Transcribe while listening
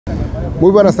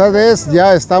Muy buenas tardes,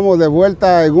 ya estamos de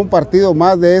vuelta en un partido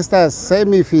más de estas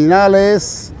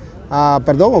semifinales,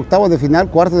 octavos de final,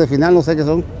 cuartos de final, no sé qué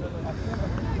son.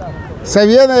 Se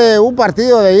viene un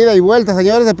partido de ida y vuelta,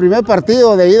 señores, el primer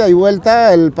partido de ida y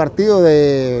vuelta, el partido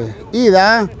de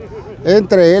ida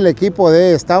entre el equipo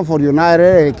de Stanford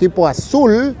United, el equipo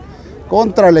azul,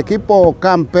 contra el equipo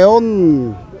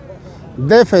campeón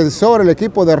defensor, el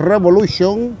equipo de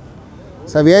Revolution.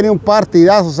 Se viene un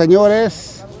partidazo,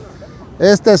 señores.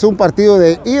 Este es un partido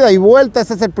de ida y vuelta,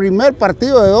 este es el primer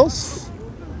partido de dos.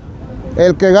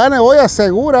 El que gane hoy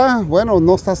asegura, bueno,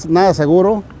 no está nada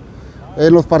seguro.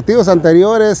 En los partidos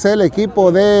anteriores, el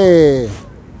equipo de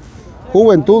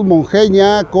Juventud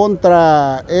Monjeña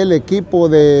contra el equipo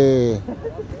de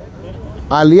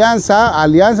Alianza.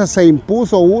 Alianza se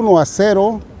impuso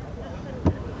 1-0,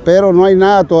 pero no hay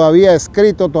nada todavía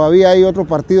escrito, todavía hay otro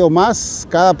partido más.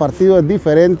 Cada partido es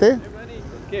diferente.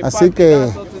 Así que...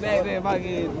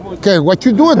 ¿Qué? What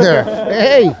you doing there?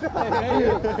 Hey.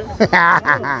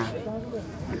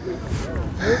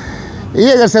 Y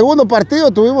en el segundo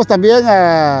partido tuvimos también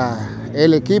a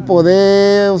el equipo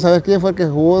de... Vamos a ver quién fue el que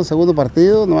jugó el segundo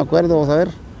partido, no me acuerdo, vamos a ver.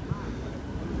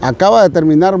 Acaba de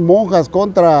terminar Monjas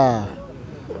contra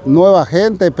Nueva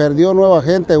Gente, perdió Nueva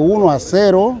Gente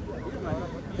 1-0.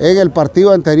 En el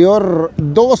partido anterior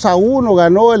 2-1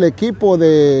 ganó el equipo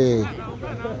de...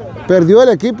 Perdió el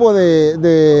equipo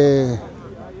de...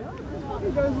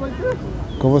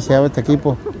 ¿Cómo se llama este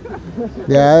equipo?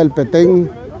 De allá del Petén.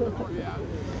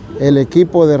 El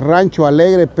equipo de Rancho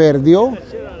Alegre perdió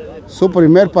su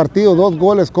primer partido,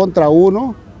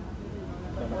 2-1.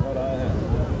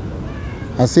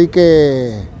 Así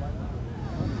que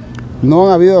no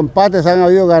han habido empates, han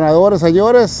habido ganadores,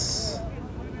 señores.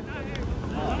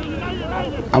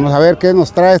 Vamos a ver qué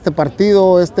nos trae este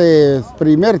partido, este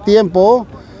primer tiempo.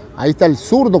 Ahí está el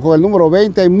zurdo con el número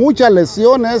 20. Hay muchas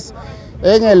lesiones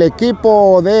en el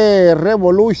equipo de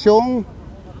Revolution.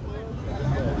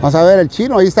 Vamos a ver el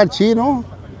chino, ahí está el chino.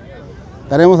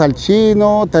 Tenemos al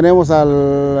chino, tenemos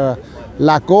al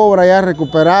la cobra ya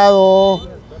recuperado.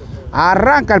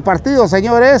 Arranca el partido,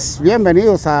 señores.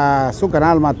 Bienvenidos a su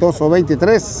canal Matoso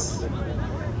 23.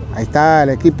 Ahí está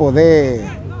el equipo de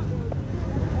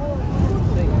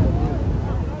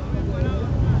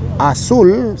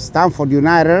azul, Stanford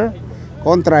United,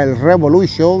 contra el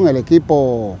Revolution, el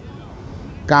equipo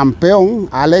campeón,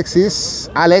 Alex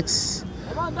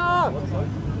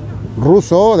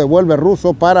Russo, devuelve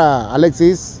Russo para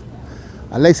Alexis.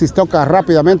 Alexis toca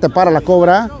rápidamente para la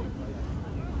cobra.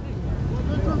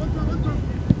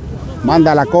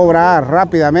 Manda la cobra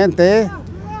rápidamente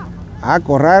a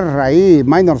correr ahí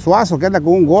Minor Suazo, que anda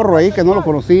con un gorro ahí que no lo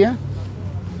conocía.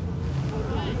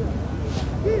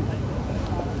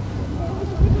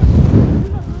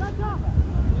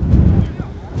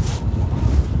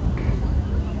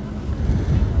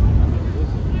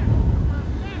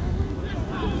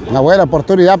 Una buena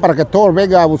oportunidad para que Thor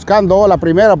venga buscando la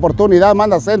primera oportunidad,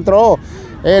 manda centro.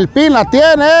 El pin la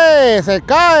tiene, se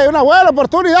cae, una buena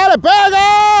oportunidad, le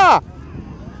pega.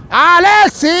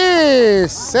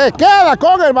 Alexis se queda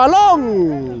con el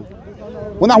balón.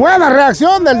 Una buena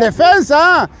reacción del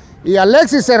defensa y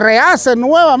Alexis se rehace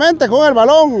nuevamente con el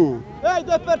balón. ¡Ey,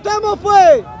 despertemos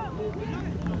pues!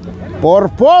 Por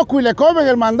poco y le comen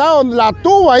el mandado, la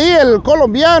tuvo ahí el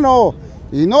colombiano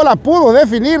y no la pudo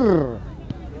definir.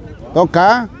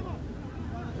 Toca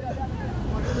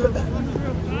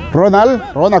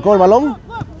Ronald con el balón,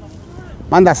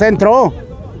 manda centro,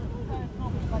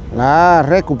 la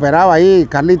recuperaba ahí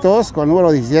Carlitos con el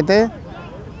número 17.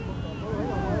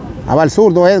 Va el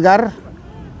zurdo Edgar,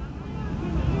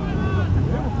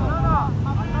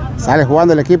 sale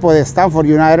jugando el equipo de Stanford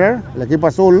United, el equipo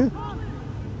azul.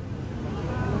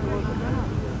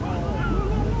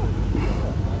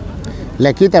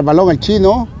 Le quita el balón el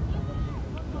chino.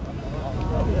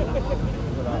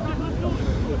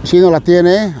 Chino la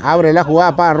tiene, abre la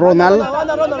jugada para Ronald.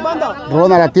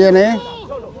 Ronald la tiene.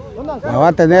 La va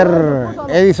a tener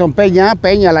Edison Peña.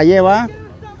 Peña la lleva.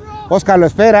 Oscar lo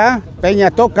espera.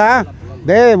 Peña toca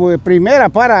de primera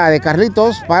de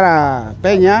Carlitos para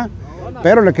Peña.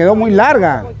 Pero le quedó muy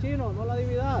larga.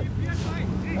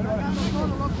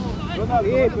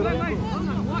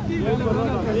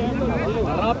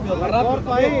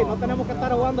 Rápido ahí, no tenemos que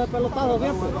estar jugando de pelotazo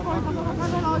siempre.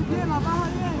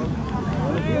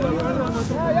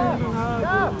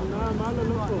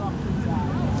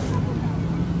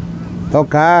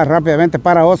 Toca rápidamente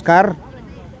para Oscar.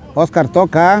 Oscar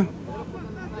toca.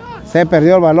 Se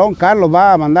perdió el balón. Carlos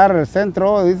va a mandar el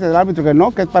centro. Dice el árbitro que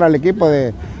no, que es para el equipo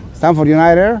de Stanford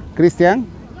United. Cristian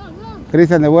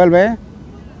devuelve.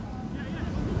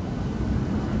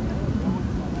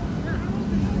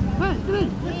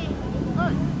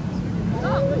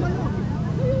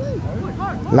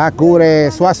 La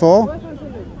cubre Suazo.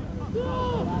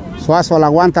 Suazo la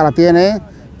aguanta, la tiene.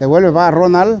 Devuelve para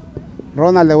Ronald.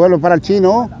 Ronald devuelve para el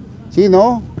Chino.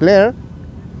 Chino, clear.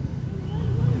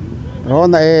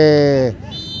 Ronald,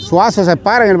 Suazo se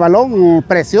para en el balón.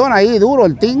 Presiona ahí duro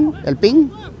el pin.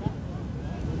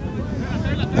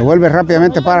 Devuelve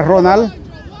rápidamente para Ronald.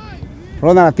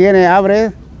 Ronald la tiene,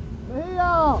 abre.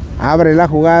 Abre la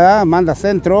jugada, manda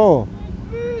centro.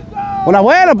 Una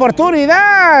buena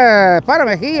oportunidad para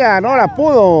Mejía, no la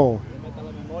pudo.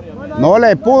 No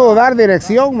le pudo dar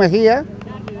dirección Mejía.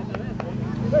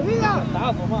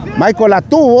 Michael la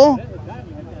tuvo.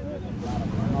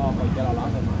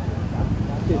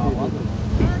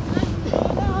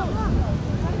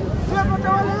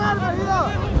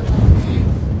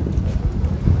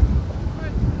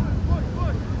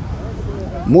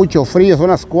 Mucho frío, son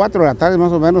las 4 de la tarde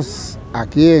más o menos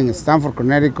aquí en Stamford,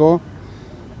 Connecticut,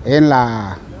 en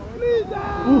la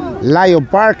Lion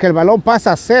Park. El balón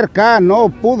pasa cerca, no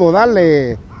pudo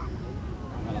darle.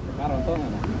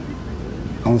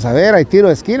 Vamos a ver, hay tiro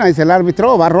de esquina, dice el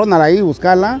árbitro. Va Ronald ahí a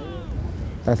buscarla,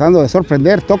 tratando de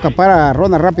sorprender. Toca para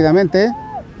Ronald rápidamente.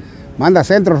 Manda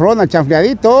centro Ronald,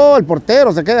 chanfleadito. El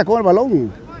portero se queda con el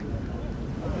balón.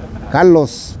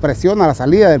 Carlos presiona la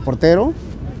salida del portero.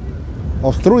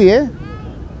 Obstruye.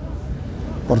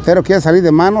 Portero quiere salir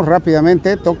de manos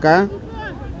rápidamente. Toca.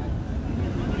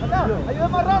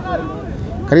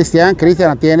 Cristian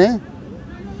la tiene.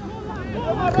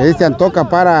 Cristian toca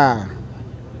para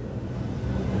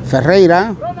Ferrari.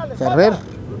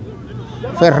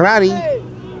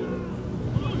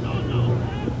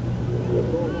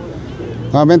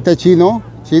 Nuevamente Chino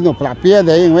la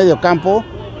pierde ahí en medio campo.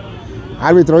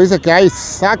 Árbitro dice que hay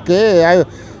saque.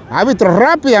 Árbitro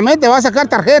rápidamente va a sacar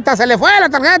tarjeta. Se le fue la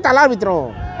tarjeta al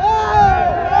árbitro.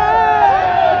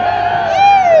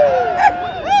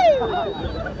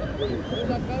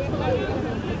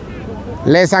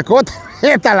 Le sacó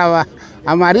tarjeta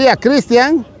a María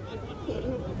Cristian.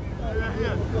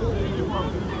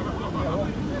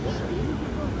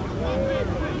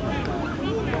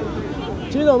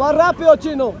 Chino, más rápido,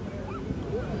 Chino.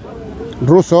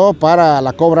 Russo para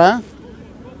la Cobra.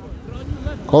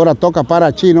 Cobra toca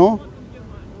para Chino.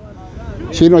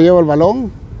 Chino lleva el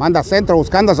balón. Manda centro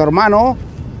buscando a su hermano.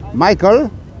 Michael.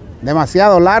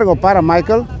 Demasiado largo para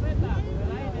Michael.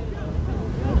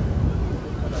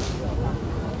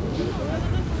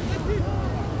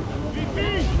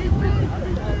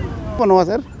 ¿Cómo no va a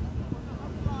ser?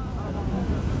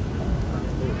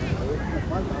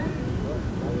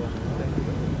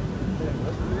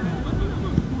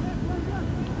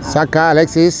 Saca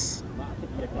Alexis.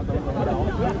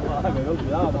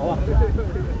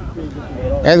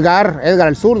 Edgar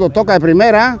el zurdo toca de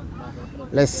primera.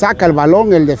 Le saca el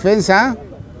balón el defensa.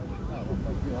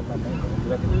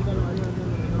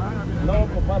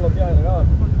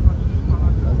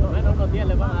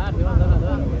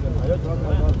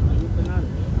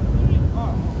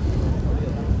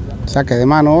 Saque de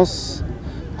manos.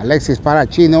 Alexis para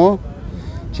Chino.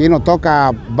 Chino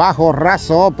toca bajo,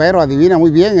 raso, pero adivina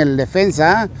muy bien el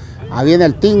defensa. Ahí viene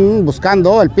el team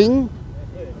buscando el pin.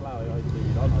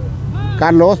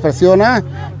 Carlos presiona.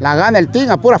 La gana el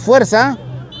team a pura fuerza.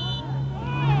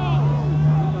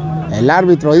 El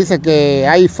árbitro dice que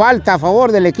hay falta a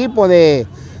favor del equipo de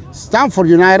Stamford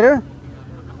United.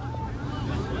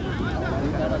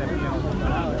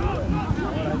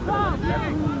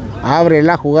 Abre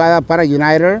la jugada para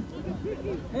United.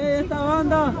 Esta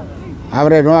banda.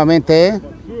 Abre nuevamente.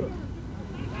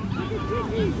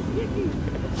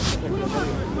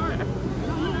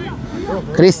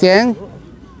 Cristian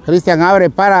abre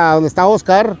para donde está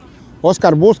Oscar.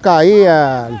 Oscar busca ahí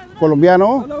al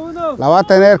colombiano. La va a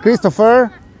tener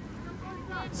Christopher.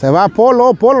 Se va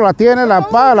Polo la tiene, la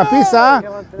pisa.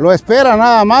 Lo espera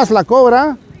nada más, la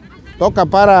cobra. Toca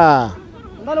para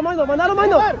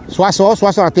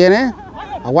Suazo la tiene.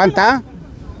 Aguanta.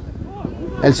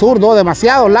 El zurdo,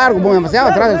 demasiado largo, demasiado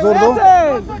atrás del zurdo.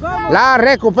 La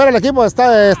recupera el equipo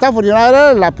de Stamford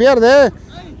United, la pierde.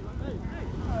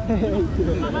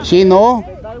 Chino.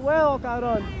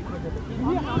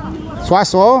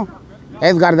 Suazo.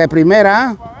 Edgar de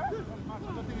primera.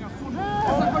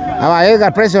 Va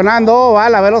Edgar presionando, va a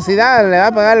la velocidad, le va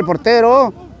a pegar el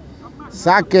portero.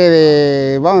 Saque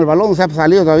de... Bueno, el balón no se ha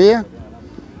salido todavía.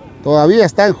 Todavía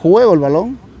está en juego el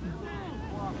balón.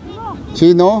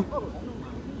 Chino.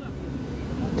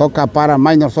 Toca para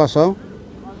Minor Suazo.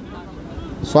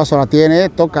 Suazo la tiene,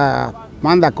 toca,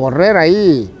 manda a correr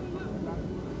ahí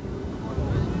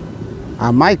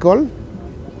a Michael.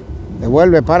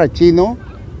 Devuelve para Chino.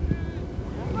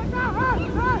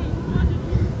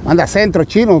 Manda centro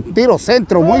Chino, tiro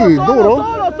centro muy duro.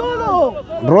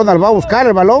 Ronald va a buscar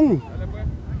el balón.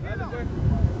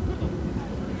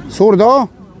 Zurdo.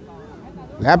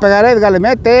 Le va a pegar Edgar, le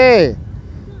mete.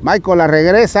 Michael la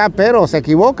regresa, pero se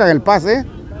equivoca en el pase.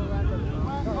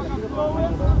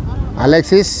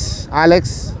 Alex.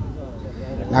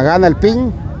 La gana el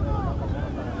pin.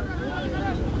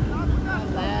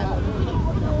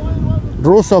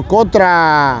 Russo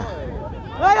contra.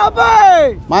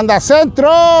 Manda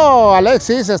centro.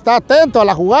 Alexis está atento a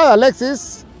la jugada.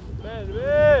 Alexis.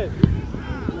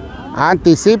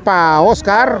 Anticipa a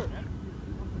Oscar.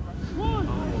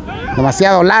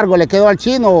 Demasiado largo le quedó al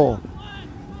chino.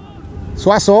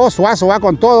 Suazo va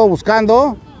con todo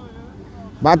buscando.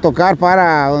 Va a tocar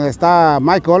para donde está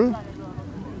Michael.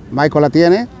 Michael la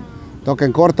tiene. Toca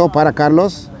en corto para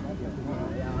Carlos.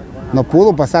 No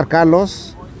pudo pasar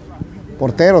Carlos.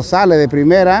 Portero sale de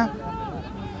primera.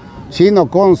 Chino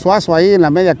con Suazo ahí en la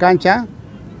media cancha.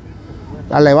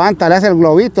 La levanta, le hace el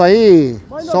globito ahí.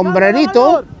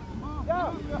 Sombrerito.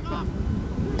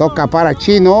 Toca para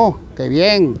Chino. Qué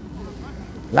bien.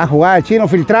 La jugada de Chino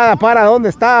filtrada para donde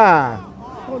está.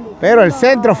 Pero el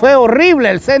centro fue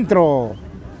horrible, el centro.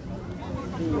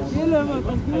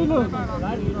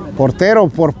 Portero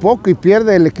por poco y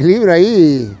pierde el equilibrio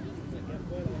ahí.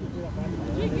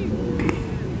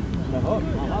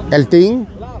 El team.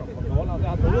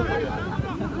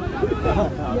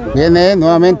 Viene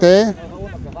nuevamente.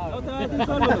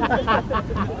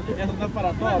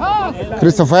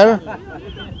 Christopher.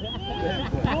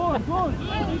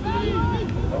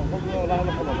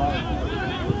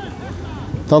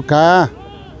 Toca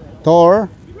Thor.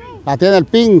 La tiene el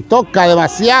pin. Toca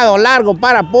demasiado largo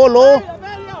para Polo.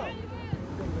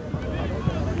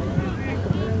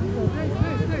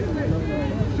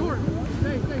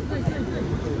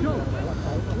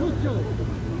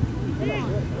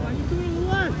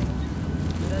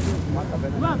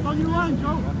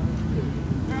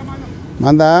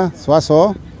 Manda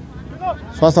Suazo.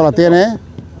 Suazo la tiene.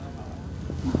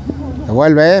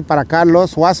 Devuelve para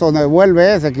Carlos. Suazo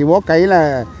devuelve. Se equivoca ahí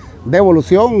la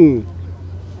devolución.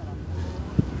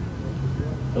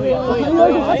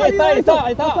 Ahí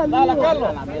está. Dale,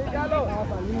 Carlos.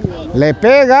 Le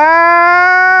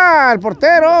pega al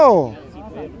portero.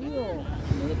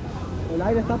 El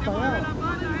aire está apagado.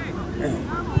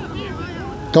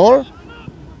 Thor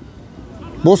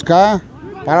busca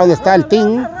para donde está el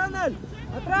team.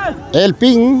 El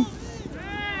pin.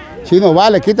 Chino va,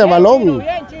 le quita el balón.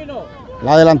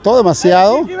 La adelantó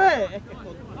demasiado.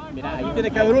 Mira, ahí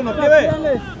tiene que haber uno,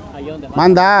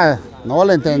 Manda, no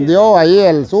le entendió ahí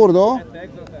el zurdo.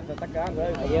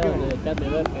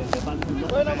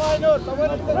 Bueno, Maynor, está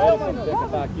bueno el terreno,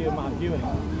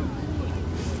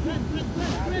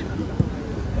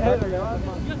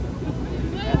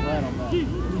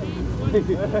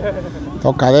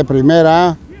 Toca de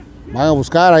primera. Van a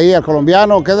buscar ahí al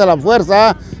colombiano que es de la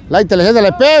fuerza. La inteligencia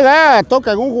le pega.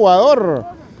 Toca en un jugador.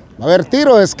 A ver,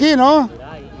 tiro de esquina.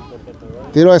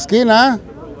 Tiro de esquina.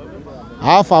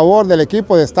 A favor del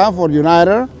equipo de Stanford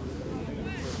United.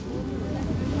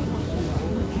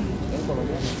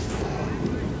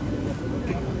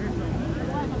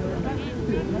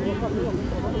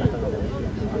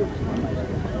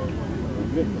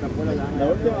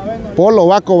 Polo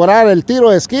va a cobrar el tiro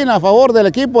de esquina a favor del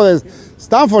equipo de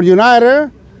Stanford United.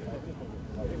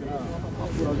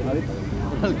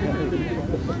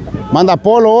 Manda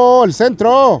Polo, el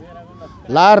centro.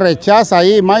 La rechaza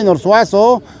ahí Maynor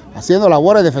Suazo, haciendo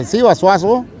labores defensivas.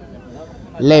 Suazo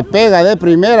le pega de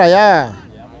primera ya.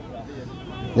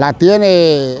 La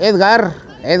tiene Edgar.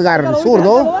 Edgar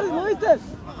zurdo.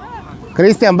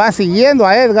 Cristian va siguiendo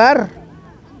a Edgar.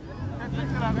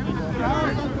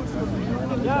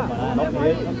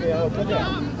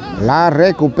 La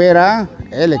recupera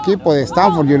el equipo de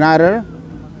Stanford United.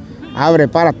 Abre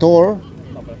para Thor.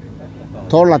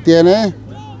 Thor la tiene.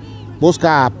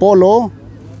 Busca a Polo.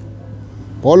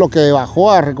 Polo que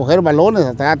bajó a recoger balones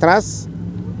hasta atrás.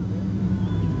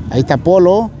 Ahí está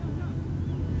Polo.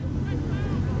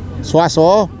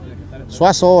 Suazo.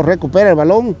 Suazo recupera el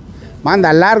balón.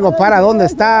 Manda largo para donde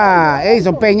está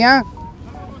Edison Peña.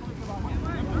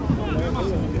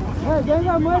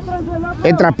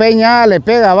 Entra Peña, le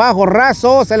pega abajo,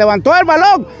 raso, se levantó el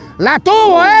balón. La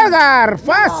tuvo Edgar,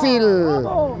 fácil.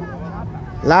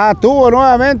 La tuvo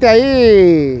nuevamente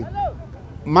ahí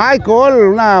Michael,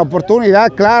 una oportunidad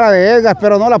clara de Edgar,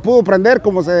 pero no la pudo prender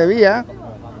como se debía.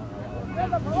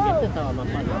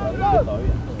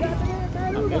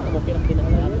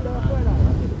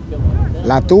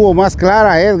 La tuvo más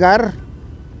clara Edgar.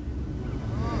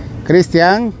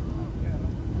 Cristian.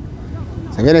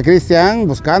 Se viene Cristian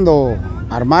buscando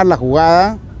armar la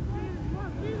jugada.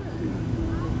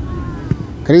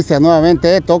 Cristian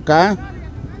nuevamente toca.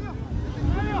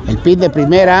 El pin de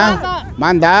primera.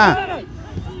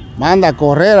 Manda a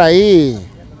correr ahí.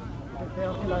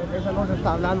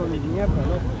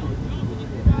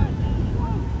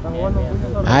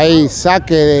 Hay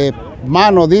saque de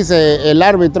mano, dice el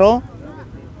árbitro,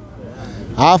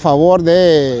 a favor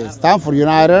de Stanford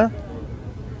United.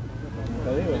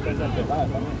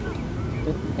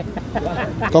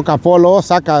 Toca Polo,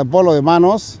 saca Polo de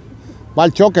manos. Va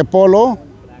al choque Polo.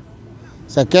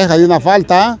 Se queja de una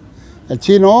falta. El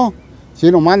chino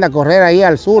manda a correr ahí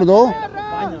al zurdo.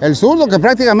 El zurdo que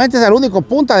prácticamente es el único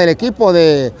punta del equipo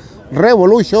de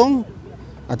Revolution.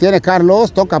 La tiene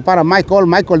Carlos, toca para Michael.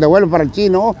 Michael devuelve para el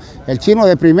chino. El chino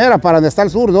de primera para donde está el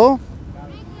zurdo.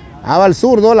 Ah, va el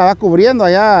zurdo, la va cubriendo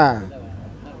allá.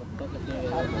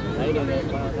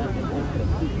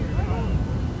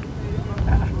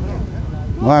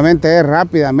 Nuevamente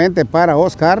rápidamente para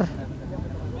Oscar.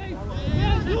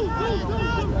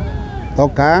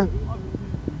 Toca.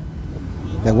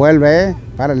 Devuelve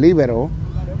para el líbero.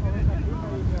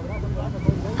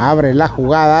 Abre la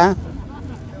jugada.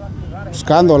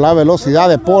 Buscando la velocidad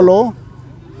de Polo.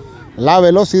 La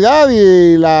velocidad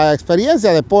y la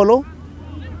experiencia de Polo.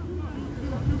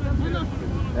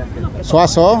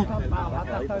 Suazo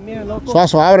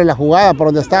abre la jugada por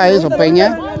donde está eso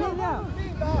Peña.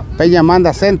 Peña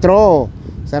manda centro.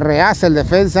 Se rehace el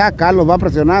defensa. Carlos va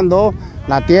presionando.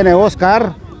 La tiene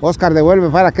Oscar. Oscar devuelve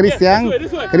para Cristian.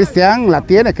 Cristian, la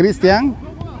tiene Cristian.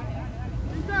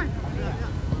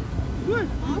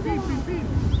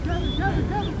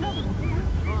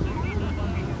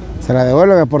 Se la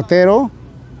devuelve el portero.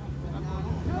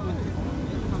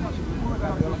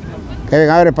 Kevin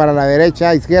abre para la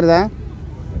derecha, izquierda.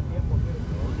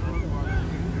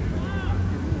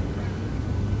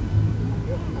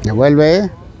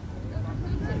 Devuelve.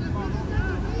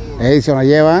 Edison la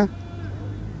lleva.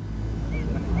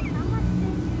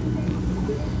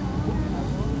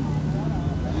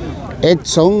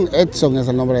 Edson es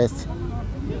el nombre de este.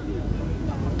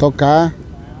 Toca.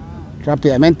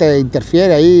 Rápidamente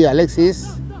interfiere ahí Alexis.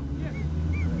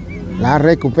 La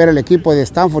recupera el equipo de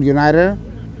Stanford United.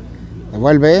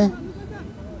 Devuelve.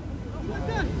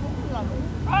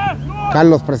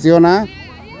 Carlos presiona.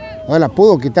 No la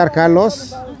pudo quitar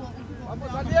Carlos.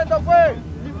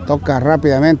 Toca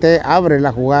rápidamente. Abre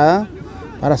la jugada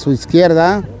para su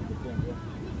izquierda.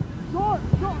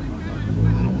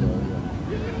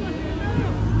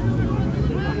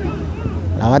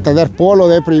 La va a tener Polo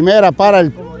de primera para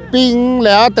el pin. Le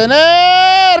va a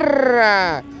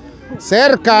tener.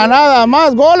 Cerca nada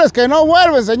más. Goles que no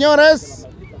vuelven, señores.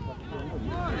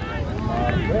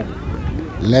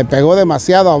 Le pegó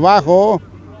demasiado abajo.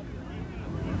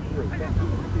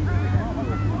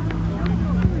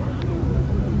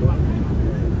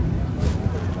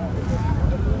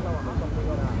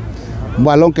 Un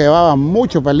balón que llevaba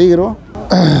mucho peligro.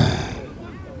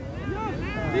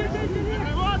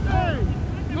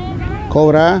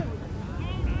 Cobra.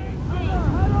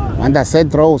 Manda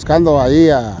centro buscando ahí.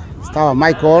 Estaba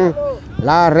Michael.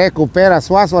 La recupera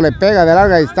Suazo. Le pega de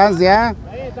larga distancia.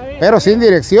 Pero sin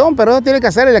dirección. Pero eso tiene que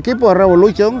hacer el equipo de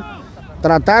Revolution.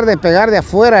 Tratar de pegar de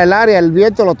afuera del área. El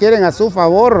viento lo tienen a su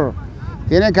favor.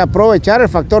 Tienen que aprovechar el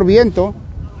factor viento.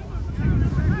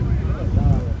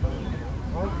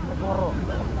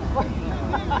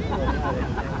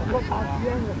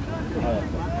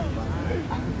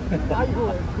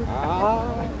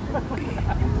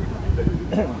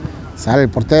 Sale el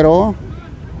portero.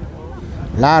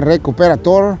 La recupera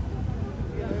Thor.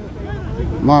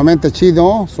 Nuevamente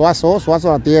Chino. Suazo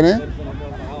la tiene.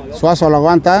 Suazo la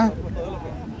aguanta.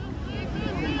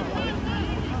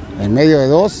 En medio de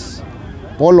dos.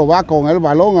 Polo va con el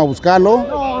balón a buscarlo.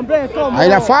 Ahí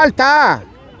la falta.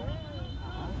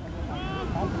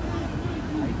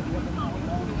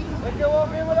 Es que vos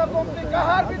mismo la complicás,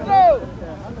 árbitro.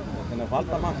 Que nos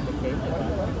falta más.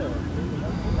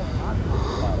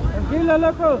 Tranquila,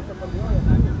 loco.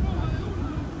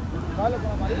 Dale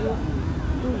con amarillo.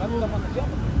 Dale la manación.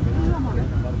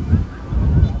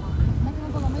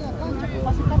 Con la media cancha, que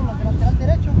pase Carlos al lateral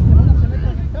derecho, que no se meta en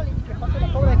el central y que pase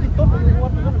la cobra de Cristóbal y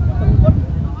jugar con el cuerpo.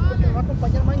 Porque va a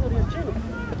acompañar Minor y el chino.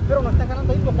 Pero no está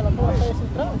ganando ahí porque la cobra está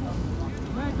descentrada.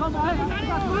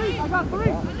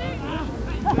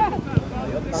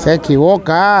 Se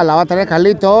equivoca, la va a tener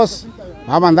Carlitos.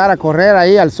 Va a mandar a correr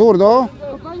ahí al zurdo.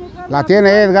 La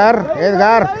tiene Edgar.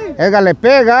 Edgar le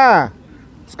pega.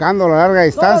 Buscando la larga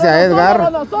distancia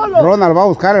Edgar. Ronald va a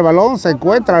buscar el balón. Se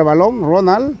encuentra el balón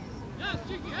Ronald.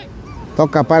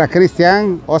 Toca para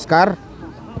Cristian. Oscar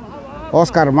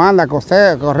manda a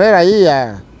correr ahí.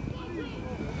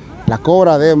 La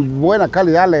cobra de buena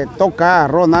calidad, le toca a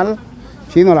Ronald.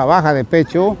 Chino la baja de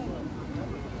pecho.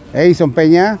 Edison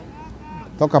Peña.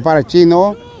 Toca para el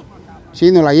Chino.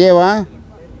 Chino la lleva.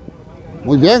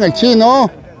 Muy bien el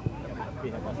Chino.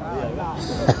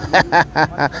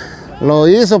 Lo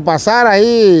hizo pasar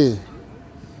ahí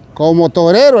como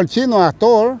torero el Chino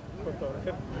actor.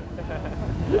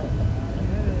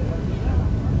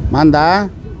 Manda.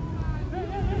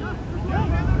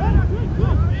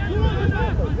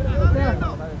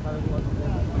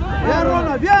 Bien,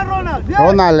 Ronald, bien, Ronald, bien.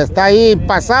 Ronald está ahí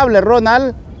impasable,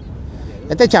 Ronald.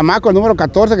 Este chamaco, el número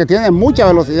 14, que tiene mucha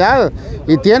velocidad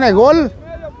y tiene gol.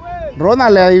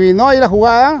 Ronald le adivinó ahí la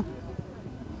jugada.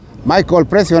 Michael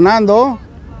presionando.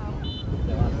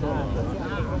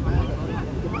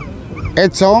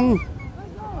 Edson.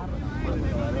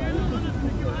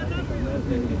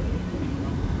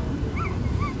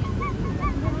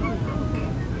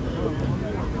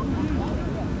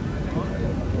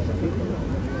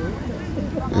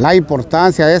 La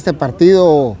importancia de este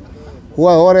partido,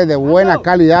 jugadores de buena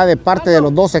calidad de parte de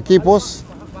los dos equipos.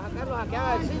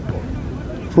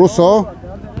 Russo,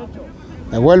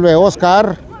 devuelve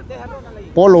Oscar.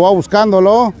 Polo va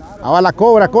buscándolo. Ahí va la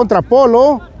cobra contra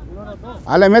Polo.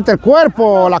 Ahí le mete el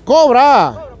cuerpo, la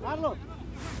cobra.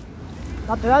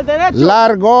 Lateral derecho.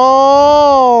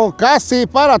 Largo, casi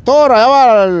para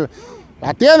Torra.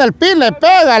 La tiene el pin, le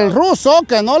pega el ruso,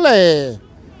 que no le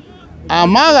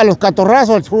amaga los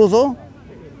catorrazos al ruso.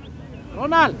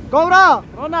 Ronald, cobra.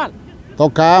 Ronald.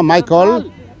 Toca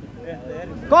Michael.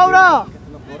 Cobra.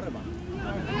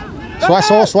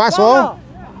 Suazo.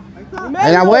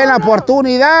 En la buena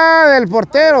oportunidad, el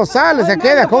portero sale, se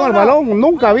queda con el balón.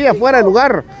 Nunca había fuera de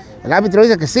lugar. El árbitro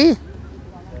dice que sí.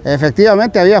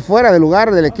 Efectivamente había fuera de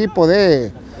lugar del equipo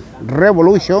de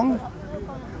Revolution.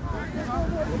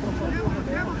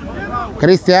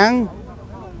 Cristian.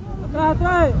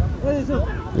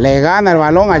 Le gana el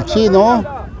balón al Chino.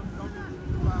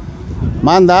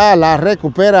 Manda, la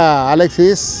recupera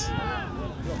Alexis.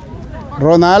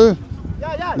 Ronald.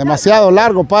 Demasiado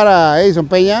largo para Edison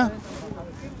Peña.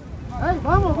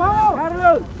 Vamos,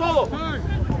 Carlos. Todo.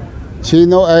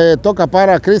 Chino toca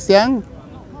para Cristian.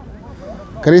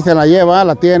 Cristian la lleva,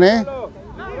 la tiene.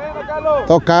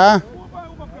 Toca.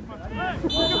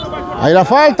 Ahí la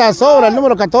falta sobre el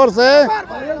número 14.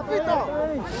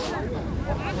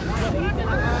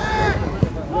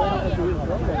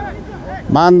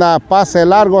 Manda pase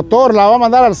largo, Thor la va a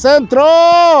mandar al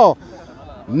centro.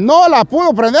 No la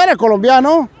pudo prender el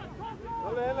colombiano.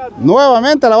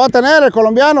 Nuevamente la va a tener el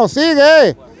colombiano, sigue.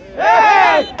 ¡Ey!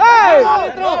 ¡Ey!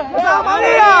 ¡Esa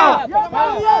María!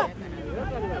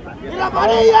 ¡Y la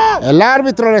amarilla! El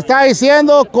árbitro le está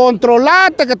diciendo,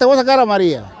 controlate que te voy a sacar a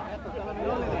María.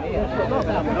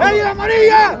 ¡Ey, la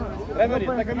amarilla!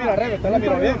 Usted que mira, Rebe, usted la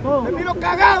mira bien. ¡Me miro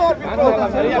cagado,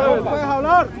 árbitro! ¿No puedes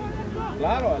hablar?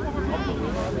 Claro.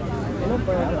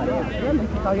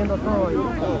 Está viendo todo ahí.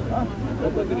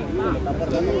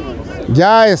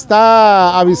 Ya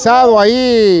está avisado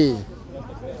ahí.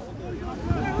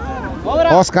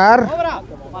 Oscar.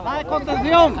 Pasada de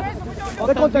contención.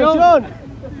 De contención.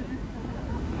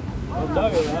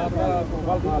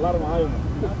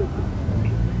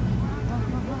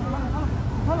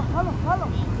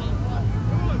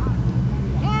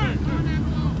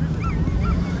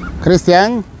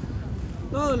 Cristian.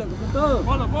 Todo.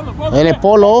 El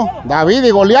Polo. David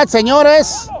y Goliat,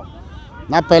 señores.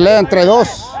 Una pelea entre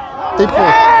dos tipos.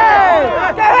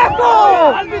 ¿Qué es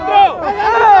esto? ¡Árbitro!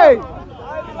 ¡Ey!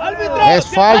 ¡Árbitro! Es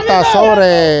falta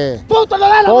sobre ¡Puta, le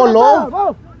da la Polo.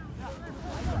 pelota!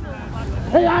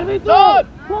 ¡Ey, árbitro!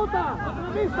 ¡Puta!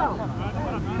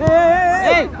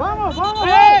 ¡Ey! ¡Vamos!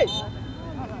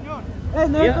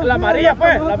 Y la María,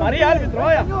 pues, la María, árbitro,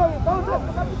 vaya.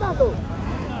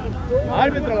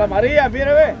 Árbitro, la María,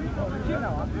 mire, ve.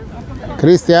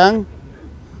 Cristian.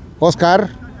 Oscar.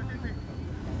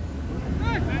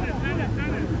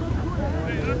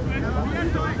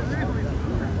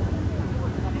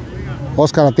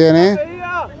 Oscar la tiene.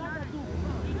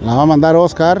 La va a mandar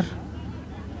Oscar.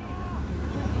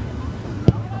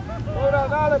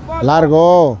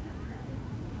 Largo.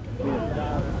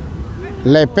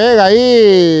 Le pega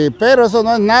ahí, pero eso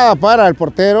no es nada para el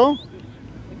portero. Es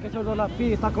que eso no la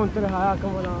pide, está con tres allá,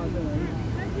 ¿cómo la va a hacer ahí?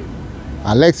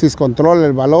 Alexis controla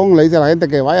el balón, le dice a la gente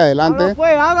que vaya adelante. ¡Habla,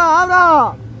 pues!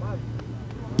 ¡Habla!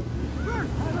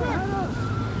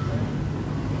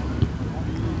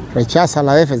 Rechaza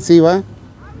la defensiva.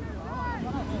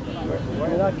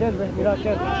 Mira aquel.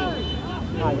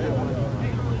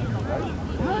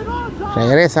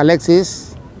 Regresa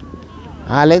Alexis.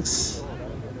 Alex.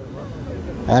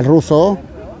 El ruso.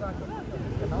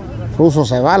 Russo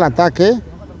se va al ataque.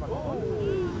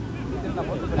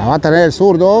 La va a tener el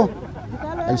zurdo.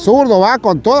 El zurdo va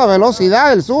con toda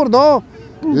velocidad. El zurdo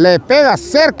le pega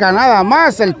cerca nada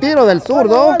más el tiro del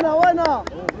zurdo. Buena.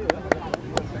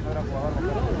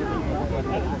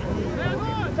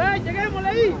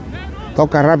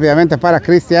 Toca rápidamente para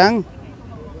Cristian.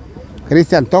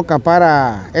 Cristian toca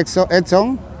para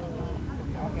Edson.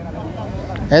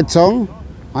 Edson.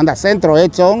 Manda centro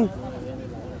Edson.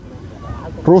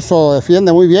 Russo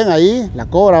defiende muy bien ahí. La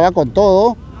cobra va con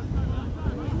todo.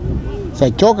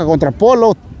 Se choca contra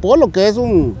Polo. Polo que es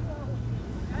un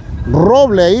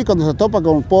roble ahí cuando se topa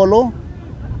con Polo.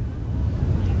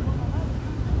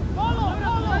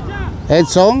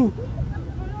 Edson.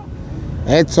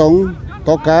 Edson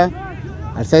toca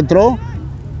al centro.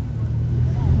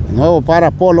 De nuevo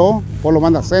para Polo. Polo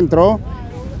manda centro.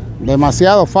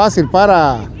 Demasiado fácil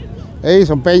para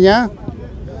Edison Peña.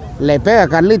 Le pega a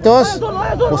Carlitos.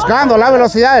 Buscando la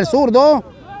velocidad del zurdo.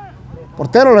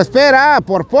 Portero lo espera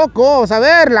por poco. Vamos a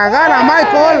ver, la gana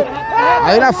Michael.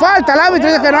 Hay una falta, el árbitro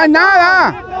dice que no hay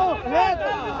nada.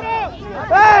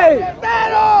 ¡Ey!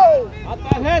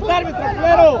 ¡Tarjeta, árbitro,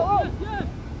 claro!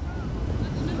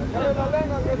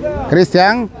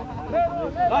 Cristian.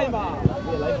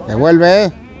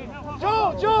 Devuelve.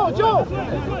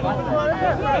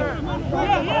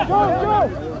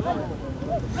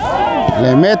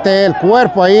 Le mete el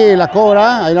cuerpo ahí, la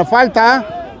cobra. Hay una falta.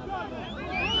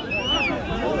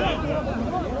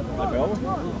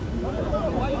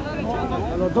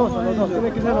 A los dos,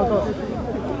 tiene que ser los dos.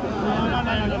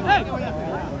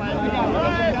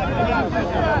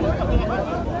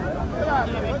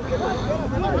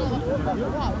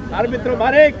 ¡Árbitro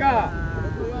Mareca!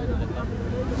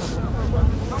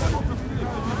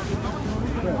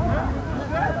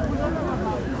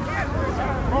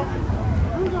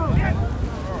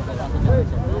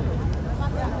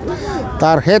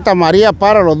 Tarjeta amarilla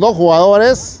para los dos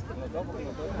jugadores.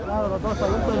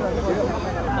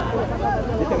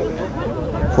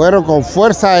 Fueron con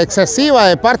fuerza excesiva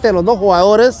de parte de los dos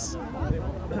jugadores.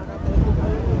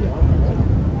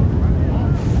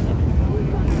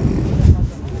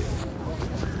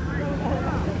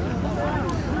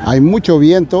 Hay mucho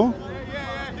viento.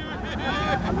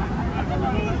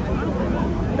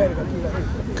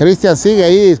 Cristian sigue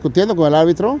ahí discutiendo con el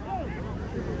árbitro.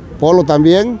 Polo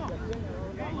también.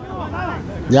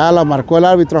 Ya la marcó el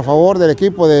árbitro a favor del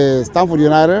equipo de Stanford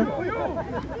United.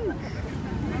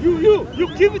 You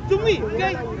give it to me,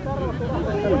 okay?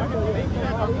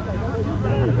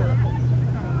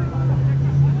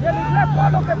 Va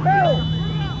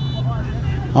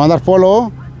a mandar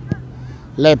Polo.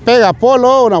 Le pega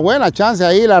Polo, una buena chance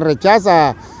ahí, la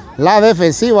rechaza la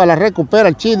defensiva, la recupera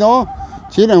el Chino.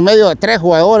 Chino en medio de tres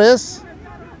jugadores.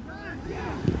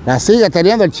 La sigue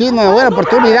teniendo el Chino, una buena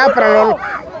oportunidad para la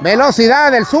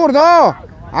velocidad del zurdo.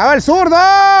 A ver el zurdo,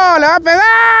 le va a pegar.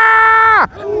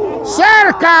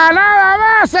 Cerca nada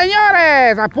más,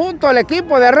 señores. A punto el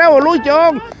equipo de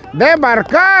Revolution de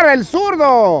marcar el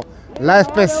zurdo. La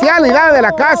especialidad de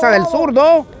la casa del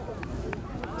zurdo.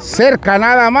 Cerca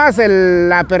nada más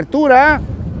la apertura.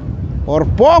 Por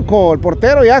poco el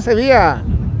portero ya se había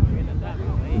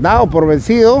dado por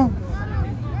vencido.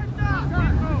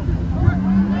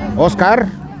 Oscar.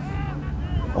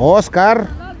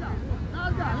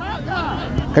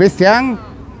 Cristian.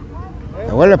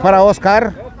 Devuelve para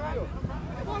Oscar.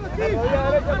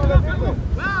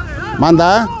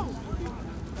 Manda.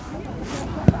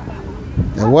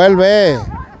 Devuelve.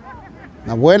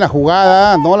 Una buena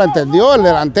jugada. No la entendió el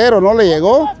delantero, no le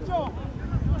llegó.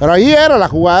 Pero ahí era la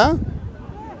jugada.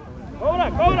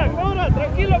 Cobra,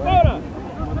 tranquilo, cobra.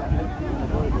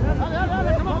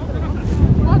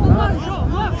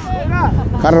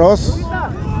 Carlos.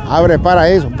 Abre para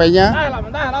Edison Peña.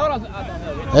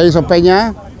 Edison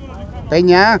Peña.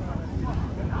 Peña.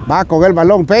 Va con el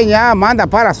balón Peña. Manda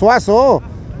para Suazo.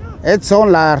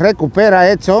 Edson la recupera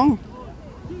Edson.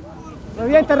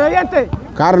 Reviente.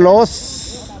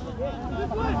 Carlos.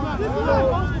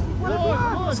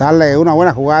 Sale una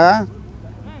buena jugada.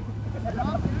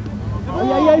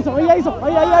 Ahí.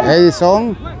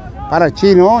 Edison para el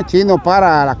Chino. Chino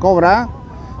para la cobra.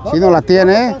 Chino la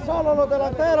tiene.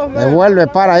 Devuelve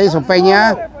para Edison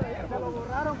Peña.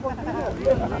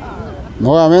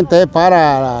 Nuevamente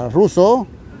para Russo.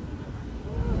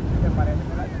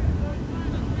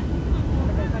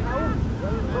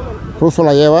 Russo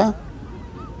la lleva.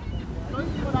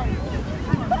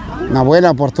 Una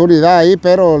buena oportunidad ahí,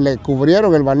 pero le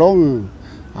cubrieron el balón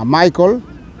a Michael.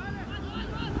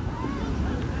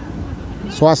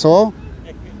 Suazo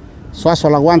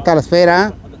la aguanta, la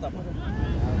espera.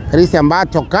 Cristian va a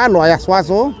chocarlo allá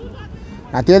Suazo.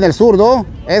 La tiene el zurdo,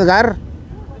 Edgar.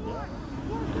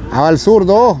 Ahora el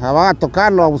zurdo, va a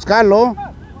tocarlo, a buscarlo.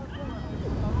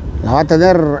 La va a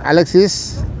tener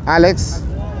Alex.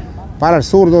 Para el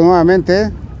zurdo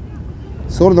nuevamente.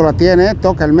 Zurdo la tiene,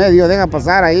 toca el medio, deja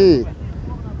pasar ahí.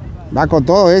 Va con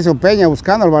todo eso, Peña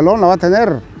buscando el balón, la va a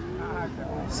tener.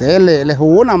 Se le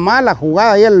jugó una mala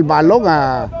jugada ahí el balón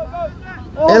a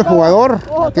el jugador.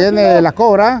 La tiene la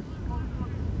Cobra.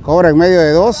 Cobra en medio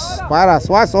de dos para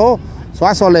Suazo.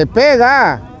 Suazo le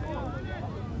pega.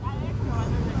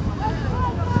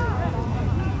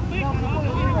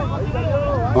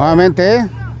 Nuevamente.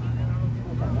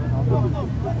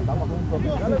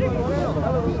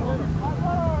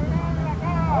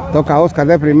 Toca a Oscar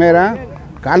de primera.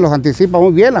 Carlos anticipa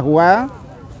muy bien la jugada.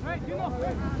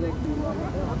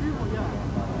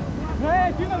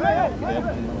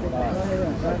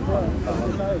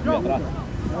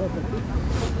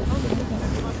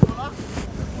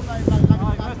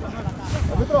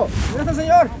 Árbitro, mira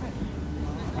señor.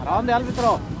 ¿Para dónde,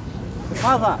 árbitro? ¿Qué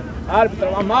pasa?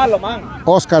 Árbitro, más malo, man.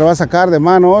 Oscar va a sacar de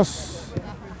manos.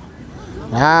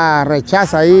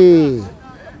 Rechaza ahí.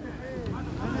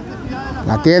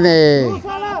 La tiene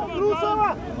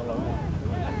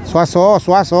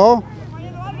Suazo.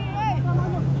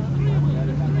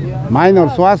 Minor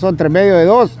Suazo entre medio de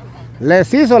dos.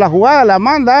 Les hizo la jugada, la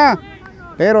manda,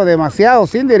 pero demasiado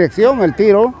sin dirección el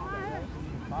tiro.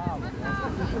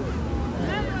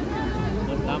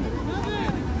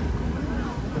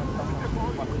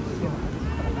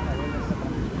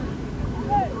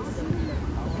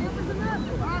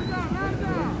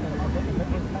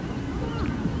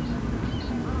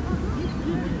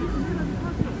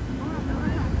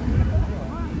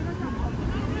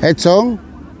 Edson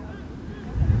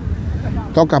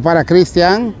toca para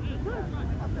Cristian.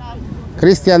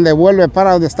 Cristian devuelve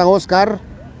para donde está Oscar.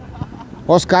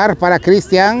 Oscar para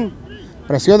Cristian.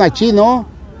 Presiona a Chino.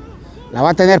 La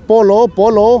va a tener Polo.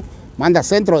 Polo manda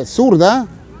centro de zurda.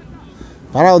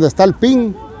 Para donde está el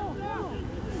Pin.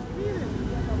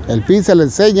 El Pin se le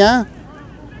enseña.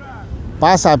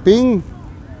 Pasa a Pin.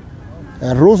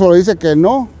 El ruso le dice que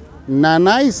no.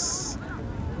 Nanais.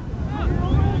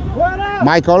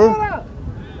 Michael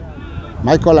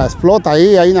la explota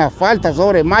ahí, hay una falta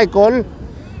sobre Michael.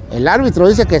 El árbitro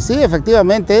dice que sí,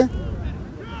 efectivamente.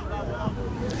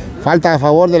 Falta a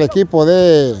favor del equipo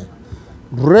de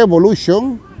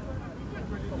Revolution.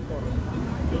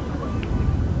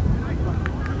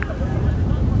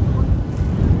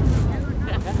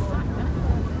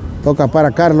 Toca para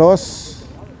Carlos.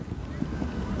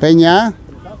 Peña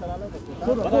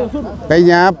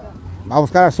va a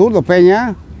buscar a zurdo,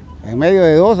 Peña. En medio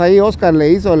de dos, ahí Oscar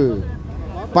le hizo el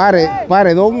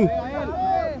paredón.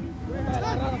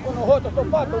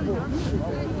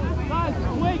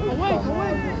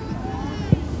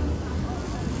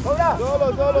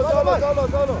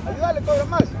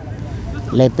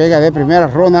 Le pega de primera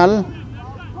Ronald.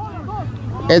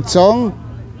 Edson.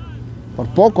 Por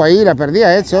poco ahí la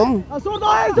perdía Edson.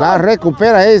 La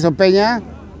recupera Edison Peña.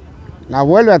 La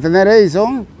vuelve a tener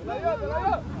Edison.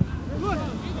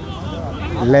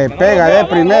 Le pega de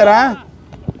primera.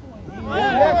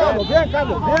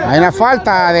 Hay una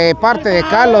falta de parte de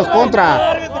Carlos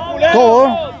contra todo.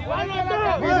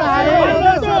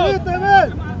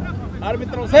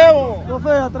 Árbitro Cebo. No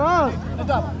fue atrás.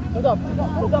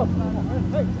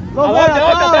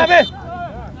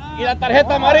 Y la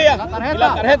tarjeta amarilla. Y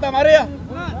la tarjeta amarilla.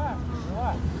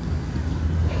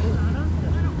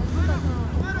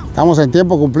 Estamos en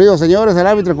tiempo cumplido, señores. El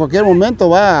árbitro en cualquier momento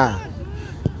va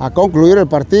a concluir el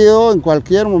partido. En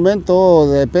cualquier momento,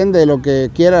 depende de lo que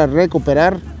quiera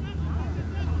recuperar.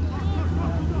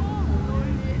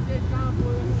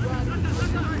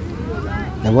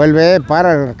 Devuelve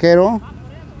para el arquero.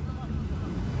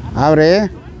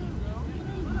 Abre.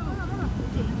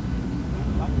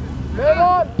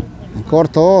 En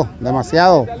corto,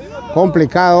 demasiado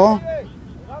complicado.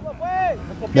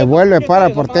 Devuelve para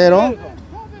el portero.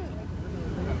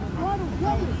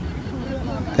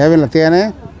 Kevin la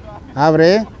tiene.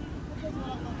 Abre.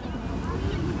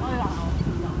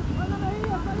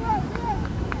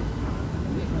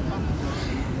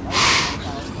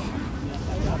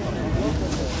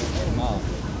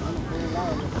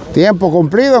 Tiempo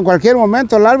cumplido. En cualquier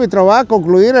momento el árbitro va a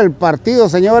concluir el partido,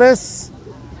 señores.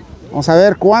 Vamos a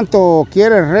ver cuánto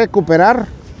quiere recuperar.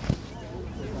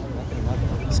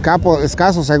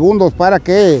 Escasos segundos para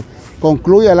que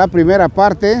concluya la primera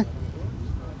parte.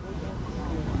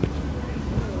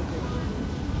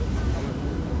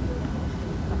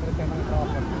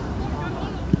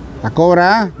 La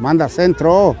cobra, manda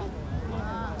centro.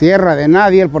 Tierra de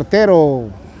nadie, el portero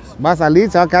va a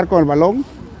salir, se va a quedar con el balón.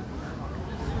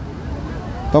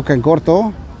 Toca en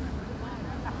corto.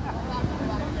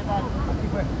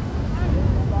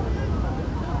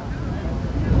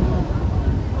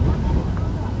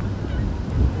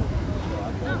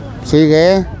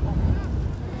 Sigue.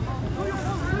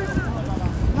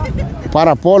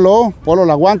 Para Polo. Polo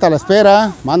la aguanta, la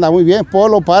espera. Manda muy bien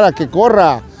Polo para que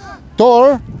corra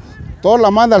Thor. Thor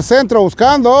la manda al centro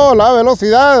buscando la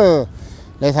velocidad.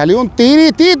 Le salió un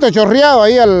tiritito chorreado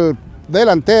ahí al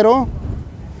delantero.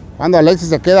 Cuando Alexis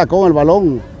se queda con el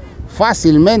balón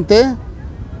fácilmente.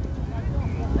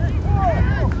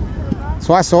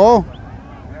 Suazo.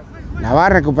 La va a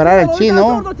recuperar el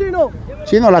chino.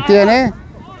 Chino la tiene.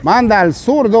 Manda al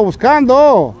zurdo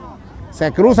buscando.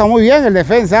 Se cruza muy bien el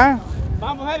defensa.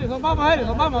 Vamos, Edison,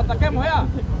 vamos, ataquemos ya.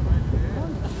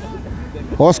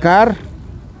 Oscar.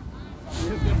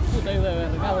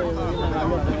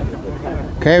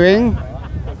 Kevin.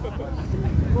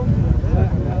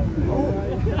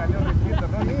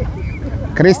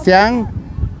 Cristian.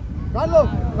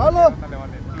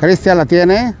 Cristian la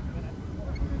tiene.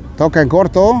 Toca en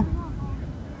corto.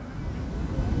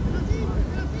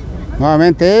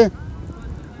 Nuevamente.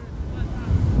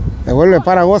 Devuelve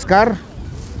para Oscar.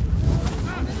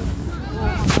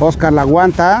 Oscar la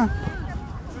aguanta.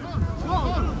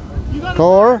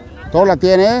 Thor. Thor la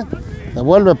tiene.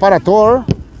 Devuelve para Thor.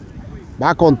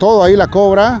 Va con todo ahí la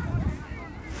cobra.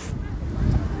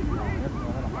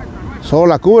 Solo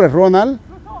la cubre Ronald.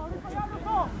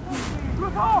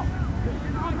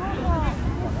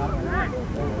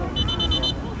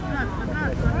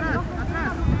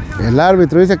 El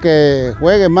árbitro dice que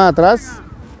juegue más atrás.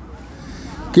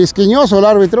 Quisquiñoso el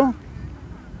árbitro.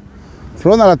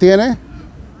 Ronald la tiene.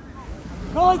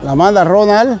 La manda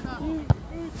Ronald.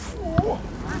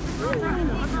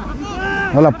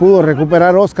 No la pudo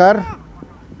recuperar Oscar.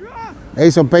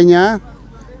 Edison Peña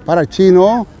para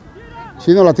Chino.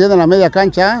 Chino la tiene en la media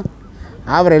cancha.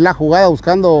 Abre la jugada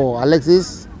buscando a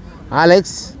Alexis.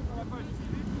 Alex.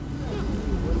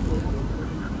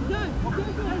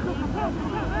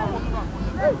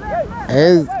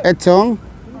 Es Edson.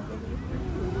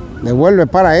 Devuelve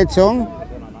para Edson.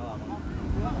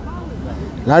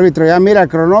 El árbitro ya mira el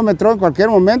cronómetro. En cualquier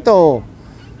momento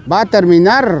va a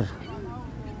terminar.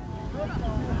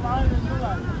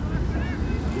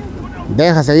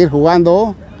 Deja seguir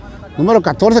jugando. Número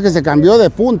 14 que se cambió de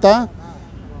punta.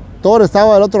 Thor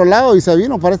estaba del otro lado y se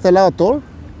vino para este lado Thor.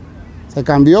 Se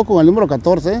cambió con el número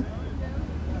 14.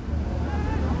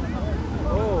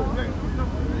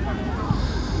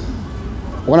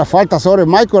 Buena falta sobre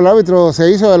Michael. El árbitro se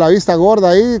hizo de la vista gorda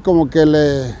ahí, como que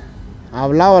le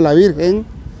hablaba a la Virgen.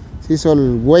 Se hizo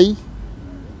el güey.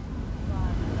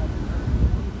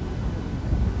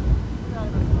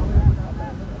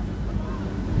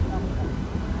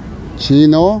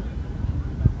 Chino.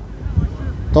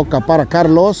 Toca para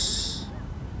Carlos.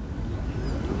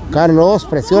 Carlos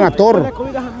presiona a Thor.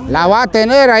 La va a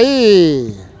tener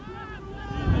ahí.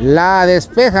 La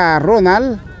despeja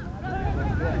Ronald.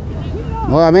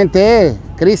 Nuevamente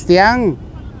Cristian.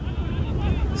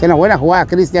 Es una buena jugada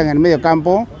Cristian en el medio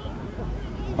campo.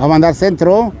 Va a mandar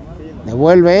centro.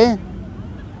 Devuelve.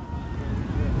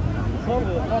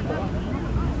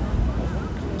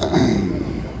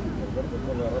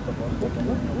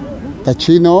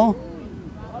 Tachino.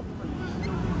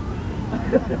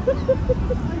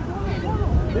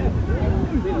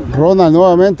 Ronald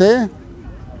nuevamente.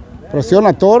 Presiona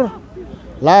a Thor.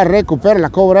 La recupera, la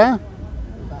cobra.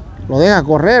 Lo deja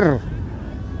correr.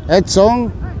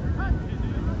 Edson.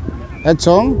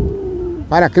 Edson.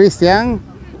 Para Cristian.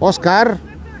 Oscar.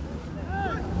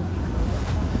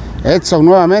 Edson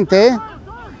nuevamente.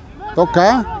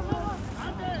 Toca.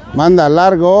 Manda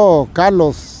largo.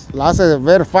 Carlos la hace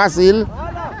ver fácil.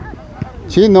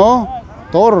 Chino.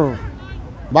 Thor.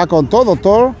 Va con todo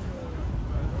Thor.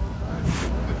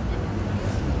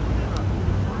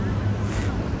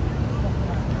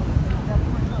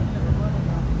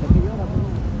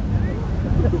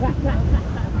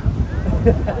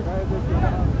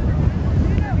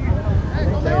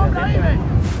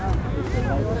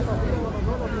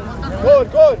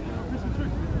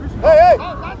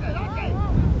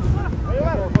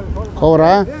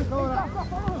 Cobra.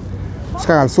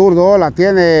 Buscan al zurdo, la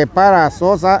tiene para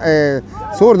Sosa.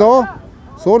 Zurdo.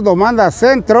 Zurdo manda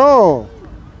centro.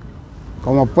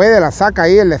 Como puede, la saca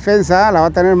ahí en defensa. La va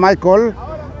a tener Michael.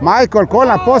 Michael con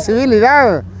la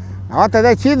posibilidad. La va a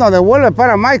tener Chino. Devuelve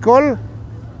para Michael.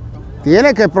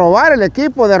 Tiene que probar el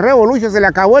equipo de Revolution. Se le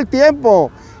acabó el tiempo.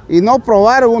 Y no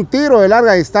probaron un tiro de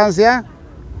larga distancia.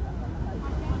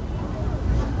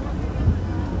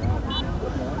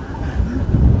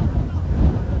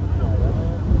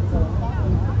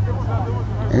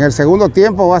 En En el segundo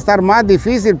tiempo va a estar más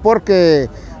difícil porque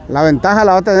la ventaja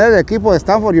la va a tener el equipo de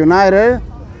Stanford United.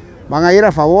 Van a ir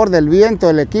a favor del viento.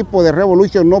 El equipo de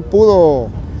Revolution no pudo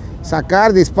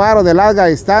sacar disparos de larga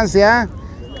distancia.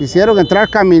 Quisieron entrar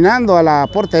caminando a la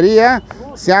portería.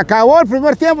 Se acabó el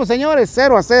primer tiempo, señores,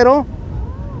 0-0.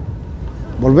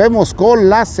 Volvemos con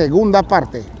la segunda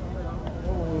parte.